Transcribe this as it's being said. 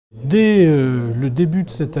Dès le début de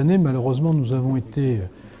cette année, malheureusement, nous avons été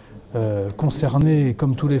concernés,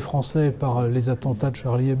 comme tous les Français, par les attentats de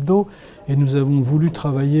Charlie Hebdo, et nous avons voulu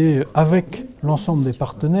travailler avec l'ensemble des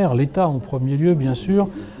partenaires, l'État en premier lieu bien sûr,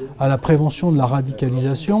 à la prévention de la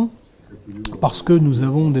radicalisation, parce que nous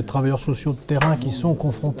avons des travailleurs sociaux de terrain qui sont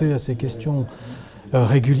confrontés à ces questions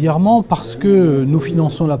régulièrement, parce que nous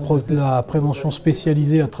finançons la prévention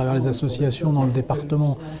spécialisée à travers les associations dans le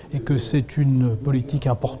département et que c'est une politique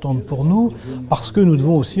importante pour nous, parce que nous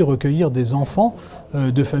devons aussi recueillir des enfants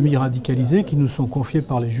de familles radicalisées qui nous sont confiés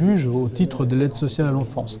par les juges au titre de l'aide sociale à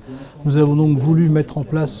l'enfance. Nous avons donc voulu mettre en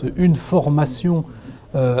place une formation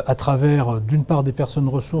à travers d'une part des personnes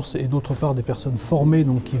ressources et d'autre part des personnes formées,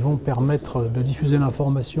 donc qui vont permettre de diffuser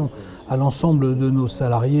l'information à l'ensemble de nos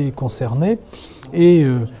salariés concernés. Et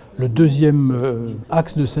le deuxième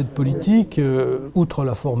axe de cette politique, outre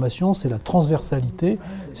la formation, c'est la transversalité,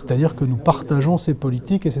 c'est-à-dire que nous partageons ces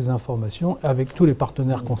politiques et ces informations avec tous les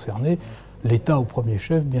partenaires concernés, l'État au premier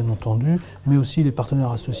chef bien entendu, mais aussi les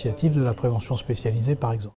partenaires associatifs de la prévention spécialisée par exemple.